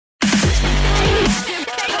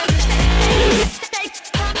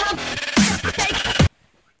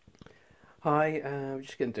Hi, I'm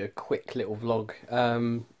just going to do a quick little vlog.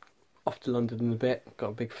 Off to London in a bit. Got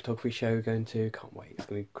a big photography show going to. Can't wait. It's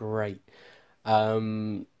going to be great.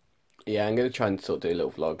 Um, yeah, I'm going to try and sort of do a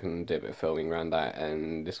little vlog and do a bit of filming around that.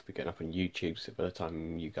 And this will be going up on YouTube. So by the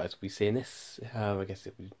time you guys will be seeing this, I guess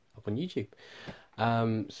it'll be up on YouTube.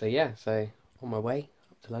 So yeah, so on my way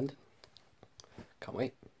up to London. Can't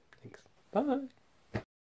wait. Thanks. Bye.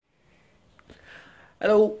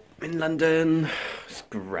 Hello, I'm in London. It's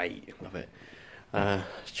great, love it.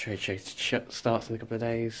 Trade show starts in a couple of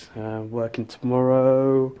days. Working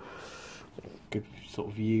tomorrow. Good sort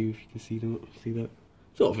of view if you can see that.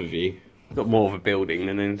 Sort of a view. Got more of a building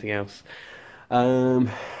than anything else.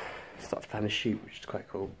 Start to plan a shoot, which is quite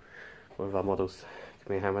cool. One of our models give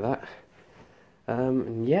me a hand with that.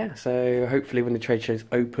 And yeah, so hopefully when the trade show's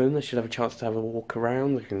open, I should have a chance to have a walk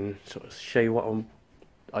around. I can sort of show you what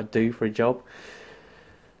I do for a job.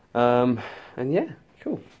 And yeah,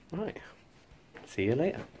 cool. Right. See you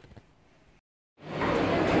later.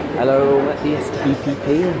 Hello at the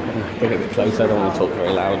SWPP. I'm going to bring it a bit closer. I don't want to talk very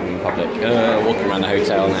loud in public. Walking around the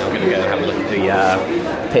hotel now. I'm going to go and have a look at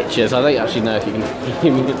the pictures. I don't actually know if you can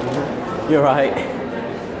hear me. You're right.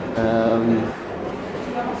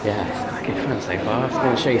 Yeah, it's quite good fun so far. I'm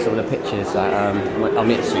going to show you some of the pictures that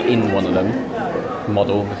I'm actually in one of them.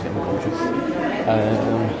 Model, look at gorgeous.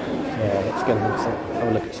 Yeah, let's go and have a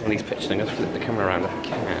look at some of these pictures. I'm going to flip the camera around if I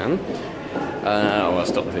can. I'll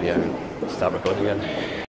stop the video and start recording again.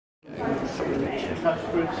 Some of the pictures.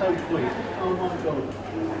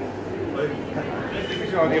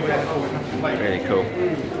 Really cool.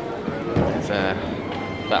 It's,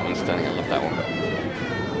 that one's stunning. I love that one.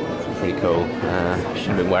 It's pretty cool. Should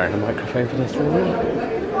have been wearing a microphone for this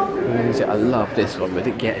really. I love this one, but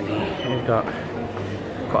didn't get any. We got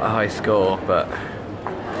quite a high score, but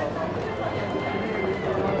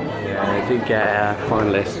I did get a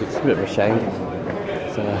finalist, it's a bit of a shame.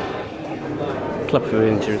 It's a club for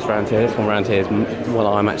injuries around here. This one around here is one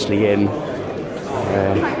I'm actually in.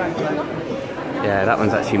 Yeah, that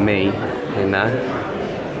one's actually me in there.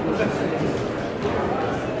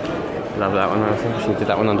 Love that one. I actually did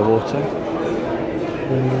that one underwater.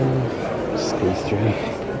 Squeeze through.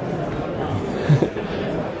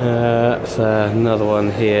 That's another one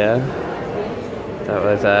here. That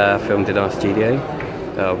was filmed in our studio.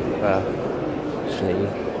 Actually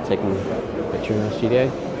taking a picture in our studio.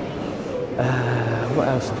 What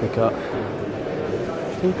else have we got? I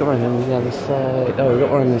think we've got one on the other side. Oh, we've got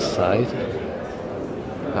one on this side.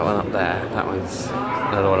 That one up there. That one's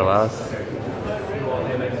another one of ours.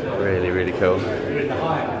 Really, really cool.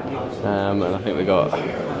 And I think we got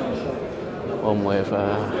one with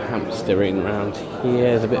hamstering around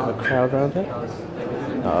here. There's a bit of a crowd around it.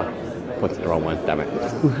 Oh, pointed the wrong one. Damn it.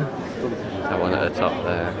 That one at the top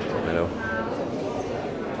there, top middle.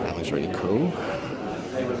 That one's really cool.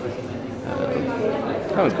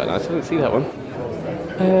 That one's quite nice. I didn't see that one.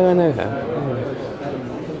 Oh, I know her.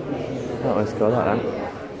 That one's cool. I like that.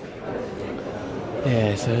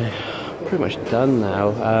 Yeah, so pretty much done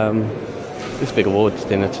now. This big awards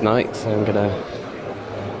dinner tonight, so I'm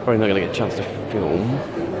probably not gonna get a chance to film.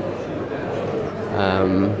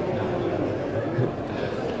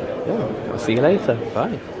 Yeah, I'll see you later.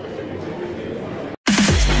 Bye.